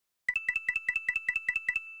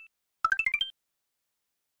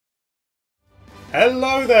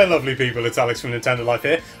Hello there, lovely people, it's Alex from Nintendo Life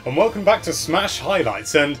here, and welcome back to Smash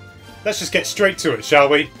Highlights, and let's just get straight to it, shall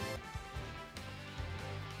we?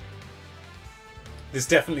 This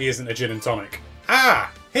definitely isn't a gin and tonic.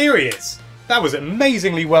 Ah! Here he is! That was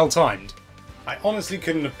amazingly well timed. I honestly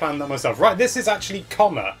couldn't have planned that myself. Right, this is actually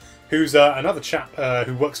Conor, who's another chap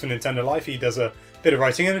who works for Nintendo Life. He does a bit of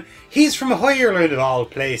writing, and he's from Ireland of all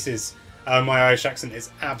places. My Irish accent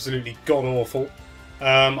is absolutely god-awful.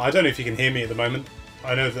 I don't know if you can hear me at the moment.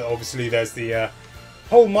 I know that obviously there's the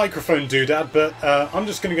whole microphone doodad, but I'm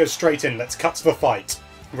just going to go straight in. Let's cut to the fight.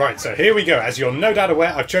 Right, so here we go. As you're no doubt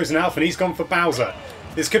aware, I've chosen Alf and he's gone for Bowser.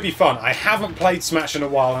 This could be fun. I haven't played Smash in a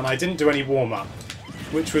while and I didn't do any warm-up,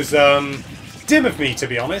 which was dim of me, to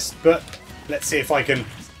be honest, but let's see if I can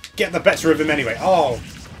get the better of him anyway. Oh,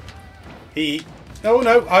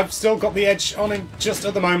 no, I've still got the edge on him just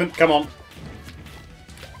at the moment. Come on.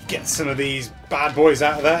 Get some of these bad boys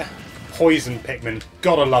out of there. Poison Pikmin.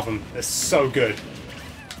 Gotta love them. They're so good.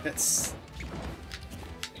 Let's...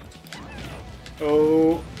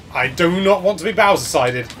 Oh, I do not want to be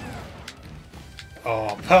Bowser-sided.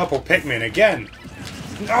 Oh, purple Pikmin again.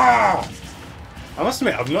 Ah! I must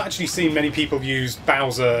admit, I've not actually seen many people use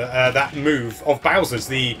Bowser, that move of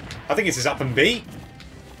Bowser's. I think it's his up and B?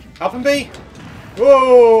 Up and B?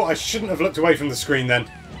 Whoa! I shouldn't have looked away from the screen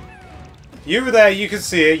then. You were there, you could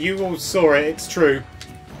see it, you all saw it, it's true.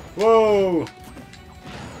 Whoa!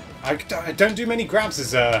 I don't do many grabs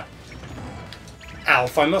as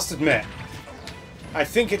Alf, I must admit. I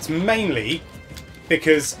think it's mainly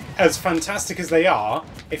because, as fantastic as they are,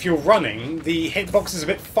 if you're running, the hitbox is a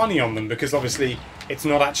bit funny on them, because obviously it's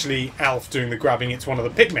not actually Alf doing the grabbing, it's one of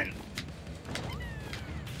the Pikmin.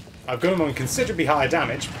 I've got him on considerably higher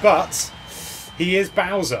damage, but he is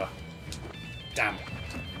Bowser. Damn.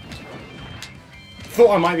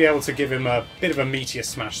 Thought I might be able to give him a bit of a meteor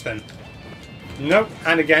smash then. Nope,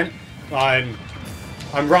 and again, I'm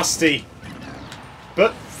rusty.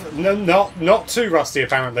 But no, not too rusty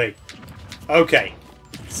apparently. Okay,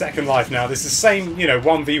 second life now. This is the same,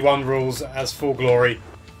 1v1 rules as Full Glory,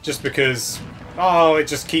 just because, it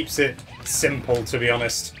just keeps it simple, to be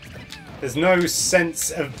honest. There's no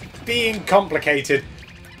sense of being complicated.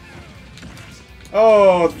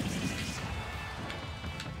 Oh,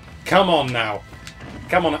 come on now.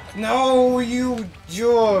 Come on. No,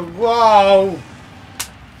 you're... Wow.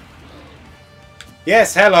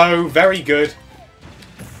 Yes, hello. Very good.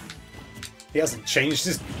 He hasn't changed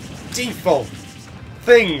his default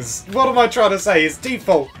things. What am I trying to say? His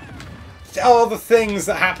default. Oh, the things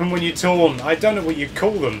that happen when you taunt. I don't know what you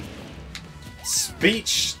call them.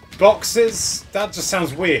 Speech boxes? That just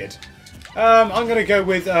sounds weird. I'm going to go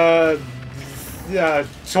with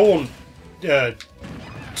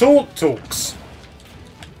taunt talks.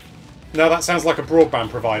 No, that sounds like a broadband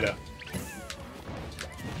provider.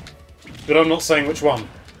 But I'm not saying which one.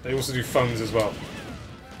 They also do phones as well.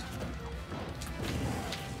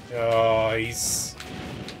 Oh, he's...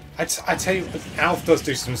 I tell you, Alf does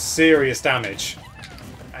do some serious damage.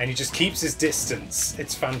 And he just keeps his distance.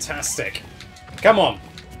 It's fantastic. Come on.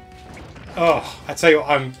 Oh, I tell you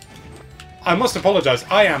what, I must apologise.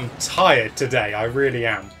 I am tired today. I really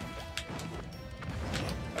am.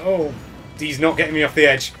 Oh, he's not getting me off the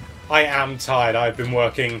edge. I am tired. I've been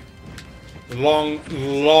working long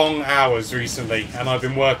hours recently, and I've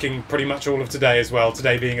been working pretty much all of today as well,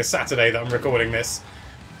 today being a Saturday that I'm recording this.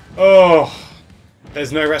 Oh,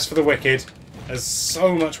 there's no rest for the wicked. There's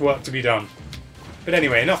so much work to be done. But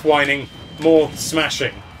anyway, enough whining, more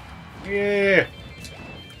smashing. Yeah.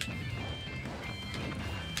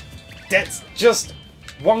 That's just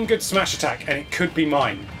one good smash attack, and it could be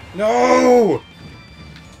mine. No!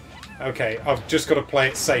 Okay, I've just got to play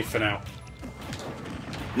it safe for now.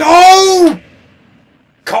 No!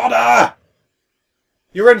 Conor!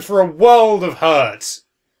 You're in for a world of hurt.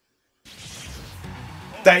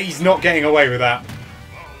 That he's not getting away with that.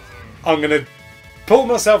 I'm going to pull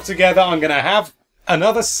myself together, I'm going to have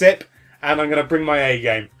another sip, and I'm going to bring my A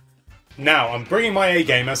game. Now, I'm bringing my A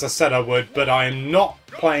game as I said I would, but I am not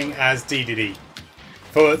playing as DDD.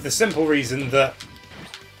 For the simple reason that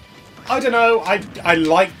I don't know, I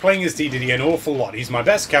like playing as DDD an awful lot. He's my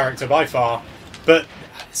best character by far, but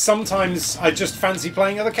sometimes I just fancy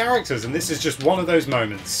playing other characters, and this is just one of those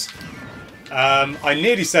moments. I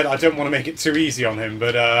nearly said I don't want to make it too easy on him,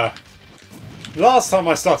 but last time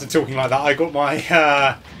I started talking like that, I got my...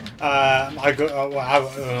 I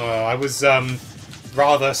was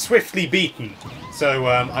rather swiftly beaten, so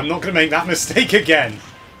I'm not going to make that mistake again.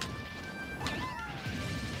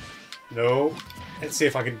 No. Let's see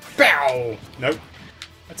if I can... Bow! Nope.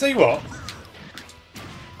 I tell you what.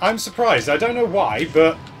 I'm surprised. I don't know why,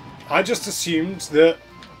 but I just assumed that,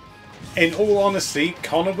 in all honesty,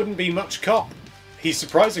 Conor wouldn't be much cop. He's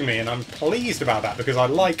surprising me, and I'm pleased about that because I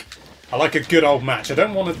like a good old match. I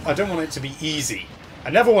don't want it to be easy. I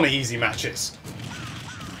never want easy matches.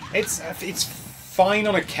 It's fine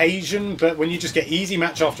on occasion, but when you just get easy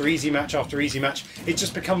match after easy match after easy match, it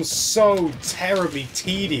just becomes so terribly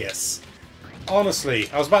tedious. Honestly,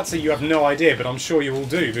 I was about to say you have no idea, but I'm sure you all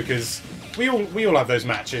do, because we all have those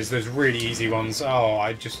matches, those really easy ones. Oh,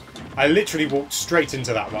 I literally walked straight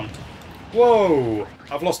into that one. Whoa!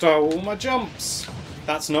 I've lost all my jumps.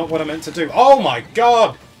 That's not what I meant to do. Oh my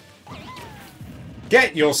god!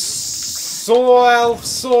 Get yourself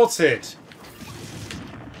sorted.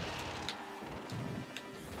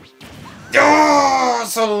 Oh,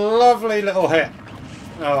 it's a lovely little hit.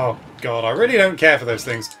 Oh god, I really don't care for those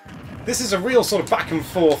things. This is a real sort of back and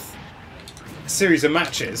forth series of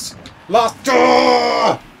matches. Last...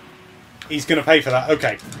 Oh! He's going to pay for that.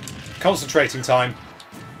 Okay. Concentrating time.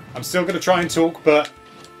 I'm still going to try and talk, but...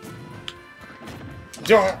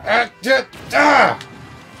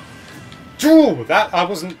 That, I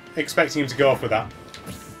wasn't expecting him to go off with that.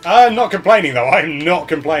 I'm not complaining, though. I'm not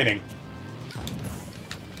complaining.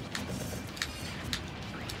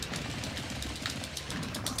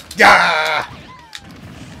 Yeah!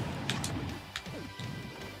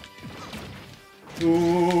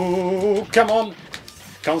 Ooh, come on.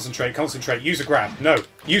 Concentrate, concentrate. Use a grab. No.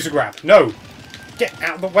 Use a grab. No. Get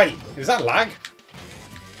out of the way. Is that lag?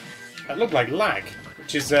 That looked like lag,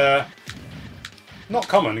 which is not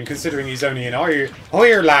common considering he's only in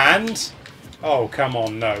Ireland. Oh, come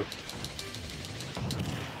on, no.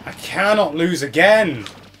 I cannot lose again.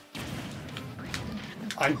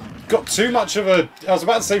 I've got too much of a... I was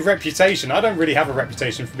about to say reputation. I don't really have a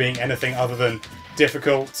reputation for being anything other than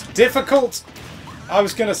difficult. Difficult? I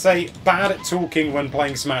was going to say bad at talking when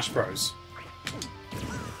playing Smash Bros.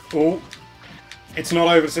 Oh, it's not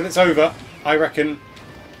over till it's over. I reckon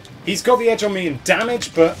he's got the edge on me in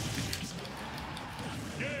damage, but...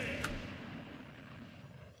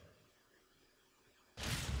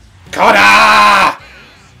 Conor!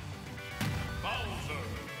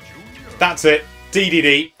 That's it.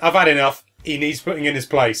 DDD. I've had enough. He needs putting in his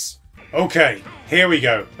place. Okay, here we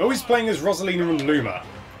go. Oh, he's playing as Rosalina and Luma.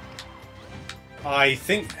 I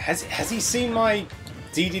think... Has he seen my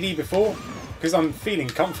DDD before? Because I'm feeling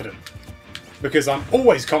confident. Because I'm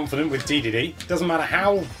always confident with DDD. Doesn't matter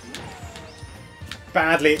how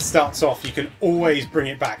badly it starts off, you can always bring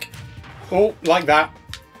it back. Oh, like that.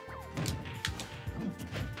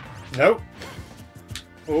 No.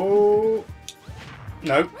 Oh.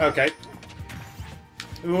 No, okay.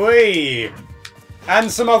 Whee! And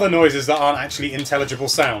some other noises that aren't actually intelligible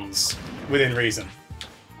sounds, within reason.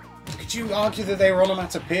 Could you argue that they were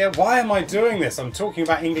onomatopoeia? Why am I doing this? I'm talking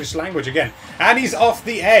about English language again. And he's off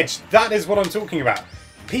the edge. That is what I'm talking about.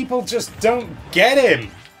 People just don't get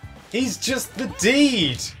him. He's just the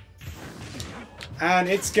deed. And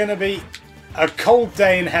it's going to be a cold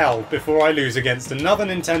day in hell before I lose against another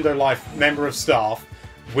Nintendo Life member of staff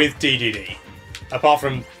with DDD. Apart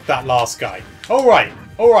from that last guy. Alright,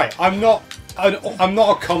 alright. I'm not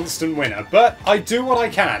a constant winner, but I do what I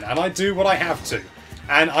can, and I do what I have to.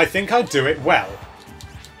 And I think I do it well.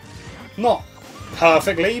 Not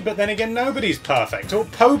perfectly, but then again, nobody's perfect. Or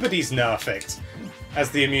pobody's nerfect,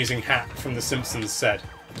 as the amusing hat from The Simpsons said.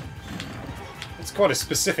 It's quite a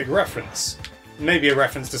specific reference. Maybe a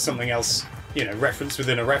reference to something else, you know, reference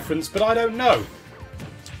within a reference, but I don't know.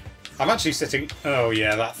 I'm actually sitting... Oh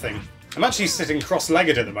yeah, that thing. I'm actually sitting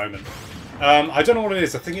cross-legged at the moment. I don't know what it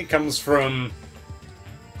is. I think it comes from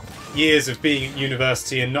years of being at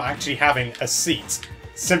university and not actually having a seat.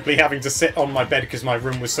 Simply having to sit on my bed because my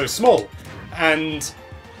room was so small. And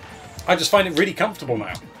I just find it really comfortable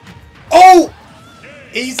now. Oh!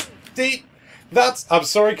 I'm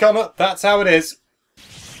sorry, Conor. That's how it is.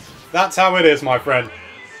 That's how it is, my friend.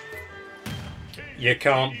 You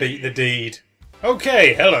can't beat the deed.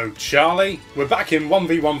 Okay, hello, Charlie. We're back in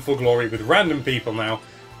 1v1 for glory with random people now,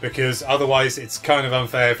 because otherwise it's kind of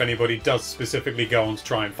unfair if anybody does specifically go on to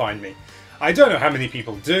try and find me. I don't know how many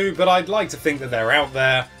people do, but I'd like to think that they're out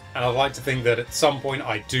there, and I'd like to think that at some point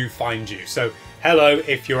I do find you. So, hello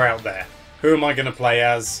if you're out there. Who am I going to play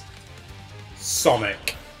as?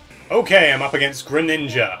 Sonic. Okay, I'm up against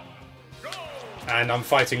Greninja. And I'm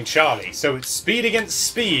fighting Charlie. So it's speed against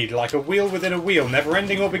speed, like a wheel within a wheel, never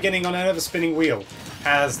ending or beginning on an ever-spinning wheel,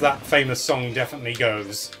 as that famous song definitely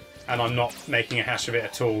goes. And I'm not making a hash of it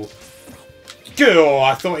at all. Oh,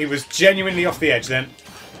 I thought he was genuinely off the edge then.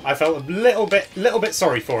 I felt a little bit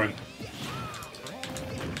sorry for him.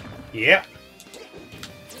 Yep.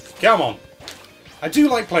 Come on. I do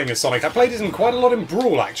like playing as Sonic. I played as him quite a lot in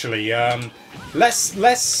Brawl, actually.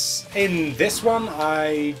 Less in this one.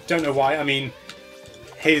 I don't know why. I mean,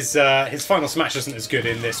 his Final Smash isn't as good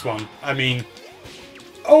in this one. I mean...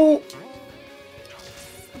 Oh!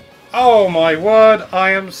 Oh my word,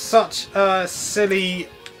 I am such a silly...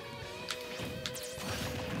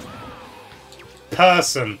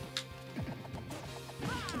 person.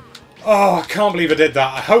 Oh, I can't believe I did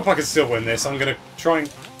that. I hope I can still win this. I'm going to try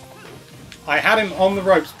and... I had him on the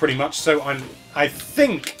ropes pretty much, so I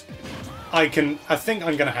think I'm going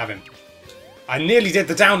to have him. I nearly did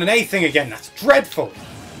the down and A thing again. That's dreadful.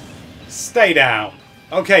 Stay down.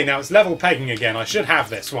 Okay, now it's level pegging again. I should have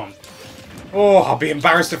this one. Oh, I'll be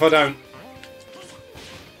embarrassed if I don't.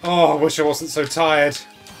 Oh, I wish I wasn't so tired.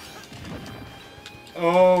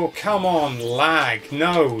 Oh, come on, lag.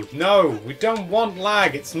 No, no, we don't want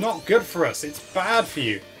lag. It's not good for us. It's bad for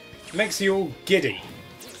you. It makes you all giddy.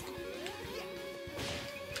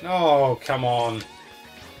 Oh, come on.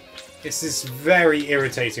 This is very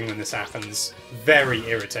irritating when this happens. Very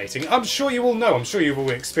irritating. I'm sure you all know. I'm sure you've all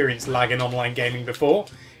experienced lag in online gaming before.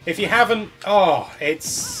 If you haven't, oh,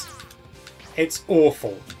 it's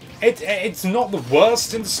awful. It's not the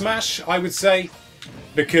worst in Smash, I would say,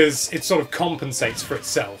 because it sort of compensates for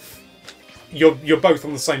itself. You're both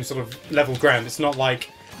on the same sort of level ground. It's not like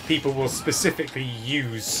people will specifically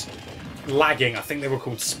use lagging. I think they were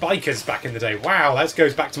called spikers back in the day. Wow, that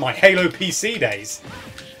goes back to my Halo PC days.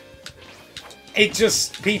 It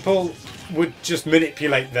just... people would just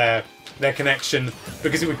manipulate their connection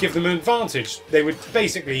because it would give them an advantage. They would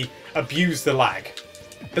basically abuse the lag.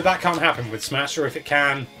 But that can't happen with Smash, or if it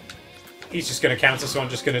can, he's just going to counter, so I'm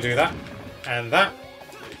just going to do that. And that.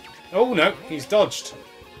 Oh no, he's dodged.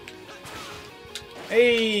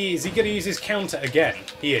 Hey, is he going to use his counter again?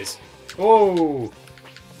 He is. Oh!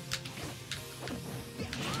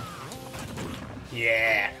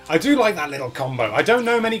 Yeah! I do like that little combo. I don't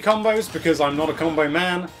know many combos because I'm not a combo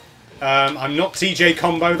man. I'm not TJ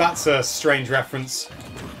Combo. That's a strange reference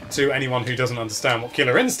to anyone who doesn't understand what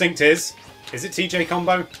Killer Instinct is. Is it TJ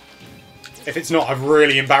Combo? If it's not, I've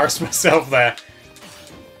really embarrassed myself there.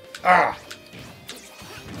 Ah!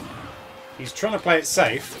 He's trying to play it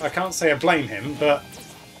safe. I can't say I blame him, but...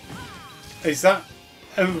 is that...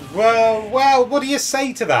 oh, well, what do you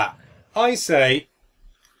say to that? I say...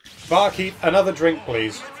 barkeep, another drink,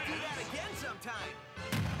 please.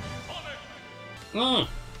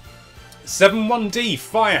 7-1D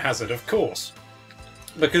Fire Hazard, of course.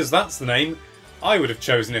 Because that's the name I would have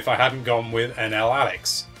chosen if I hadn't gone with NL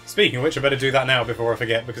Alex. Speaking of which, I better do that now before I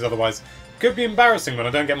forget, because otherwise it could be embarrassing when I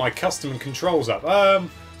don't get my custom controls up.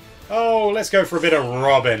 Oh, let's go for a bit of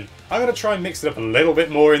Robin. I'm going to try and mix it up a little bit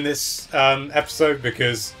more in this episode,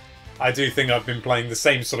 because I do think I've been playing the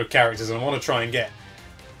same sort of characters, and I want to try and get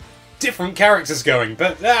different characters going.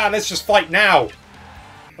 But, let's just fight now.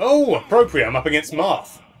 Oh, appropriate. I'm up against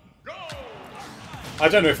Marth. I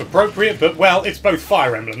don't know if appropriate, but, well, it's both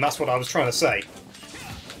Fire Emblem. That's what I was trying to say.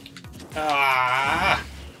 Ah!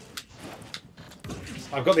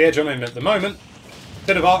 I've got the edge on him at the moment.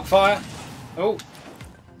 Bit of arc fire. Oh.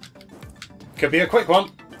 Could be a quick one.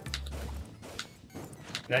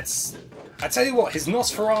 Let's... I tell you what, his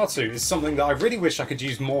Nosferatu is something that I really wish I could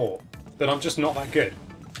use more. But I'm just not that good.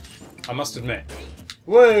 I must admit.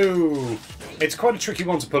 Whoa! It's quite a tricky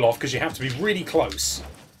one to pull off because you have to be really close.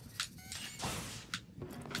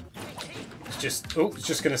 It's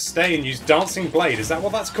just going to stay and use Dancing Blade. Is that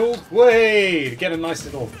what that's called? Way to get a nice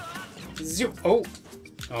little... zoop. Oh.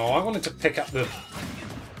 Oh, I wanted to pick up the...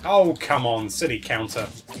 oh, come on. Silly counter.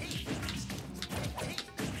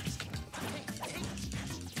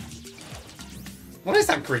 What is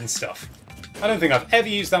that green stuff? I don't think I've ever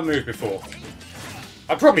used that move before.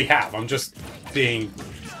 I probably have. I'm just being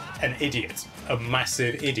an idiot. A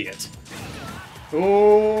massive idiot.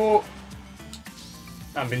 Oh...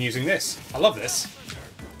 I've been using this. I love this.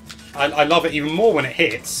 I love it even more when it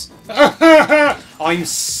hits. I'm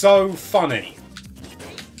so funny.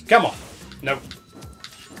 Come on. Nope.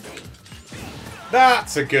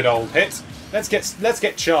 That's a good old hit. Let's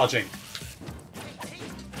get charging.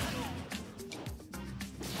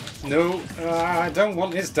 No, I don't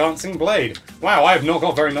want his Dancing Blade. Wow, I have not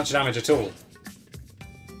got very much damage at all.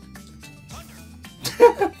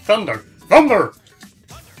 Thunder! Thunder!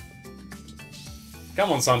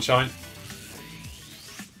 Come on, sunshine.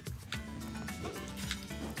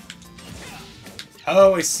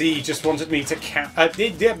 Oh, I see. He just wanted me to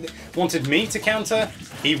wanted me to counter?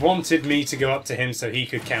 He wanted me to go up to him so he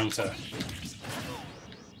could counter.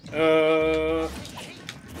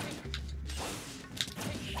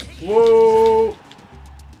 Whoa!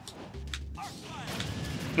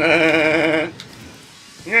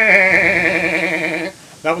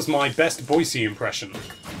 That was my best Boise impression.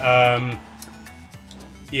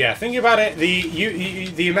 Yeah, thinking about it,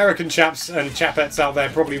 the American chaps and chapettes out there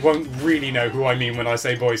probably won't really know who I mean when I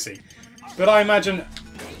say Boise. But I imagine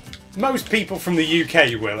most people from the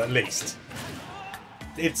UK will, at least.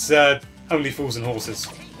 It's only fools and horses.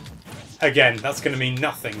 Again, that's going to mean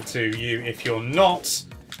nothing to you if you're not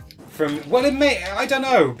from... Well, it may... I don't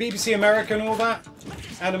know. BBC America and all that.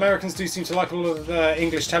 And Americans do seem to like a lot of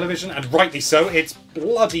English television, and rightly so. It's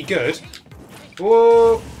bloody good.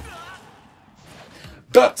 Whoa!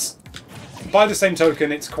 But, by the same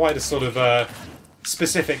token, it's quite a sort of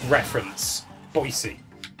specific reference. Boise.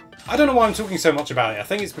 I don't know why I'm talking so much about it. I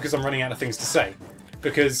think it's because I'm running out of things to say.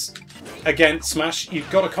 Because, again, Smash, you've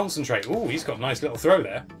got to concentrate. Ooh, he's got a nice little throw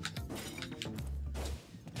there.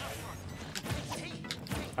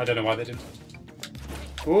 I don't know why they didn't.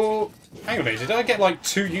 Ooh, hang on a minute. Did I get like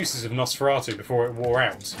 2 uses of Nosferatu before it wore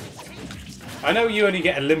out? I know you only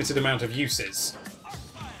get a limited amount of uses.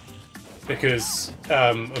 Because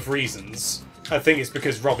of reasons. I think it's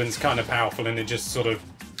because Robin's kind of powerful and it just sort of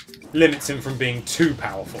limits him from being too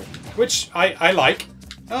powerful. Which I like.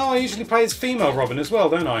 Oh, I usually play as female Robin as well,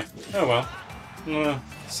 don't I? Oh well.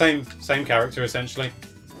 Same character, essentially.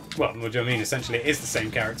 Well, what do I mean? Essentially, it is the same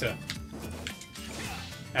character.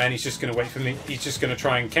 And he's just going to wait for me. He's just going to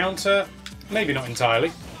try and counter. Maybe not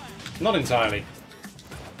entirely. Not entirely.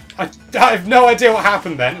 I have no idea what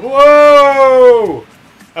happened then. Whoa!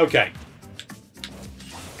 Okay.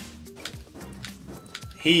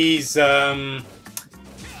 He's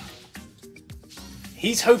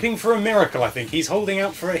hoping for a miracle, I think. He's holding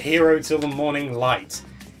out for a hero till the morning light.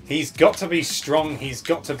 He's got to be strong, he's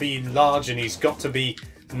got to be large, and he's got to be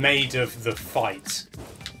made of the fight.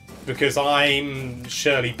 Because I'm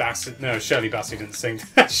Shirley Bassey. No, Shirley Bassey didn't sing.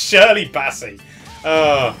 Shirley Bassey.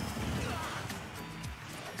 Oh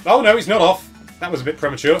no, he's not off. That was a bit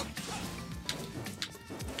premature.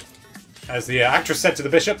 As the actress said to the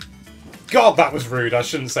bishop. God, that was rude. I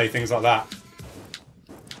shouldn't say things like that.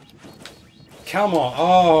 Come on.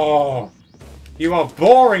 Oh. You are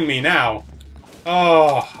boring me now.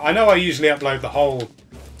 Oh. I know I usually upload the whole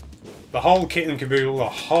kit and caboodle, the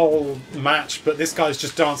whole match, but this guy's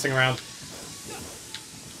just dancing around.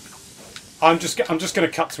 I'm just going to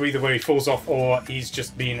cut to either where he falls off or he's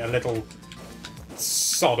just being a little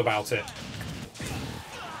sod about it.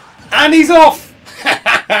 And he's off!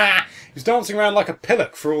 He was dancing around like a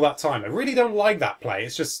pillock for all that time. I really don't like that play.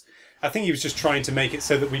 It's just... I think he was just trying to make it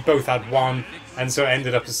so that we both had one, and so it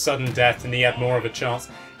ended up as sudden death and he had more of a chance.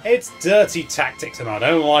 It's dirty tactics and I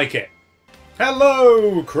don't like it.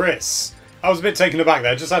 Hello, Chris! I was a bit taken aback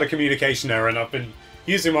there. I just had a communication error and I've been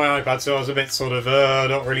using my iPad, so I was a bit sort of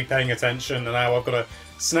not really paying attention, and now I've got to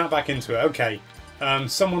snap back into it. Okay,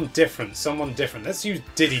 someone different. Let's use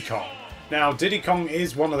Diddy Kong. Now, Diddy Kong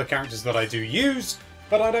is one of the characters that I do use,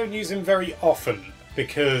 but I don't use him very often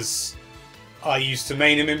because I used to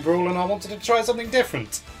main him in Brawl and I wanted to try something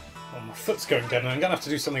different. Oh, my foot's going down and I'm going to have to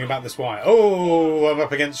do something about this wire. Oh, I'm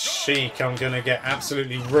up against Sheik. I'm going to get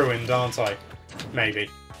absolutely ruined, aren't I? Maybe.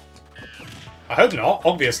 I hope not,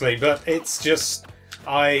 obviously, but it's just...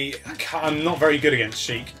 I'm not very good against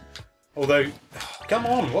Sheik. Although, oh, come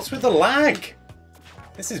on, what's with the lag?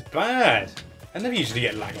 This is bad. I never usually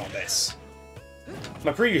get lag on this.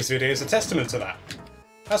 My previous video is a testament to that.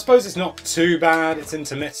 I suppose it's not too bad, it's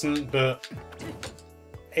intermittent, but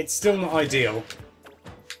it's still not ideal.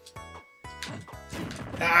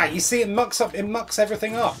 Ah, you see, it mucks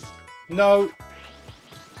everything up. No.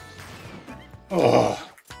 Oh.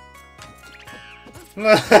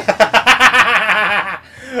 That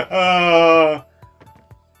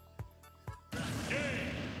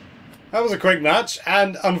was a quick match,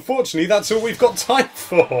 and unfortunately that's all we've got time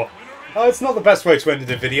for. It's not the best way to end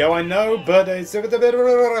a video, I know, but it's...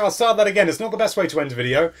 I'll start that again. It's not the best way to end a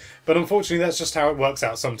video, but unfortunately that's just how it works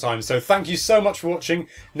out sometimes. So thank you so much for watching.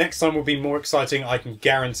 Next time will be more exciting, I can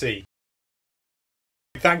guarantee.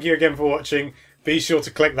 Thank you again for watching. Be sure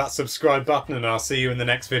to click that subscribe button and I'll see you in the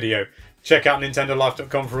next video. Check out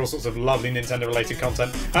nintendolife.com for all sorts of lovely Nintendo related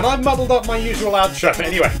content. And I've muddled up my usual outro.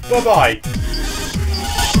 Anyway, bye bye.